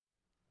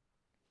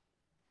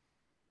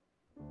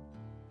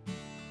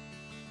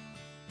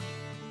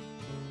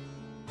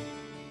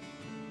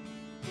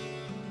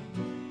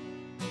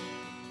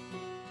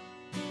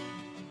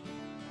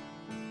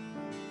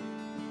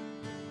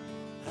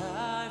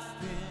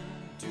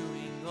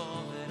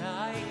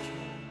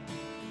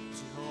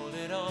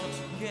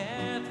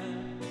together,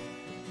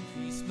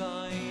 piece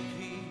by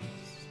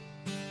piece.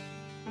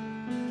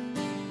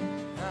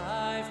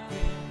 I've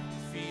been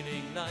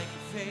feeling like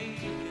a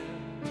failure,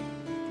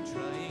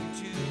 trying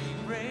to be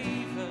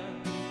braver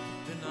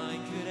than I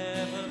could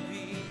ever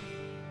be.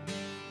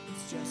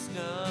 It's just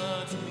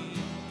not me.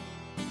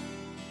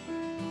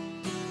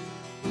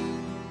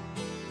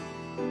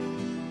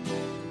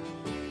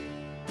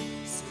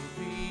 So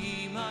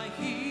be my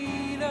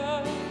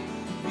healer,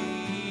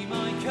 be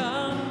my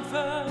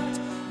comfort,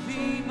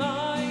 be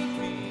my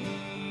peace.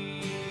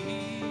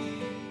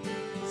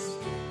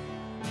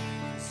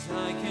 'Cause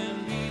I can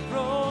be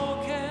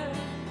broken,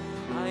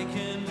 I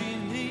can be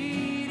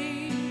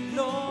needy,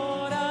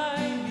 Lord, I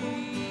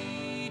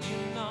need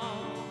you now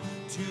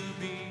to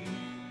be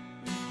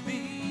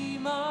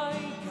my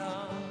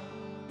God,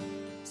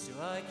 so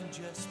I can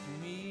just be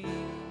me.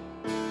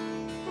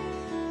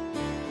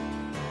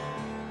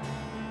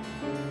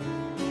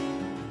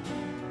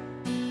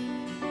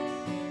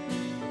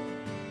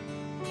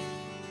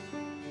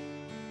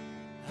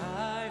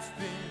 I've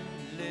been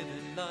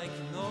living like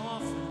an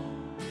orphan,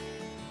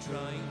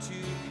 trying to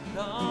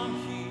belong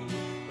here,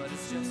 but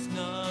it's just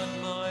not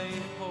my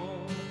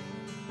home.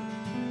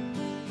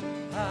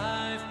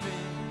 I've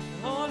been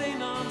holding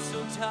on so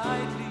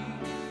tightly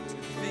to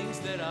things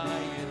that I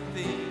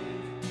think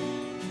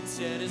can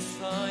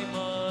satisfy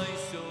my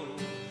soul,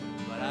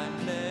 but I'm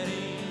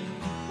letting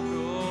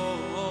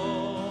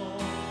go.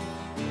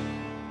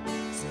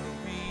 So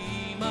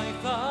be my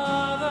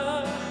Father,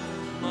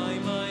 my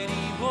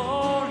mighty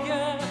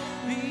warrior,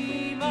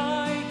 be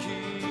my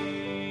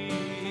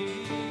King.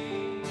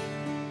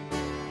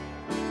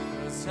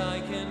 'Cause I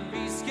can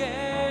be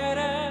scared,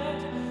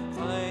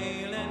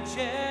 frail and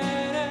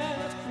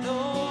shattered,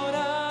 Lord,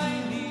 I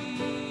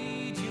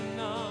need you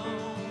now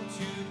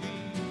to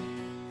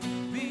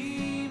be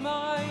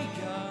my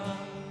God,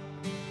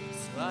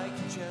 so I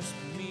can just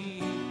be me.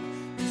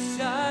 'Cause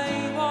I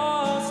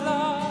was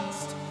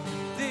lost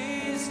in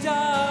this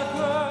dark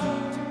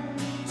world,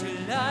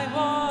 till I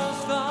was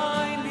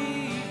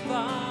finally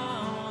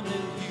found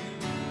in you.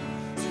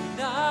 So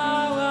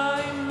now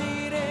I'm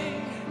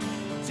needing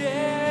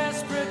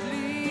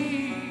desperately,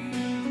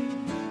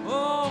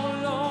 oh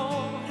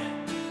Lord,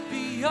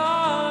 be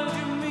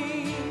under me,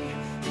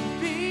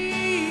 be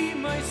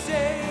my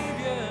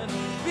Savior,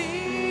 be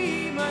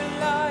my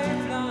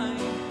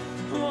lifeline.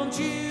 Won't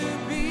you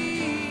be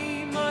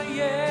my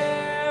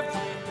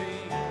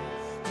everything?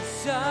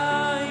 'Cause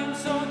I'm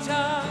so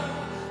tired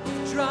of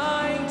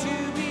trying to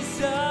be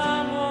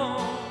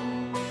someone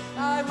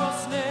I was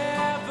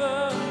never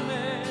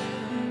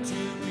meant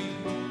to be.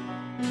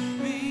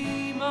 Be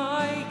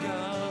my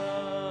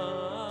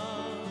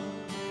God,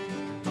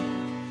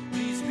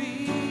 please be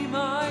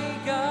my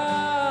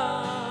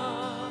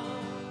God,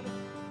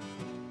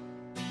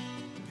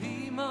 be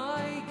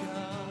my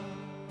God,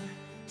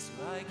 so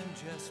I can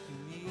just be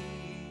me,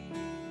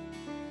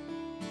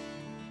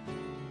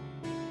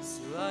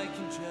 so I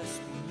can just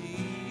be me,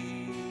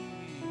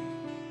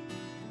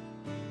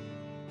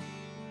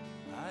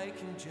 I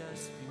can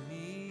just be me.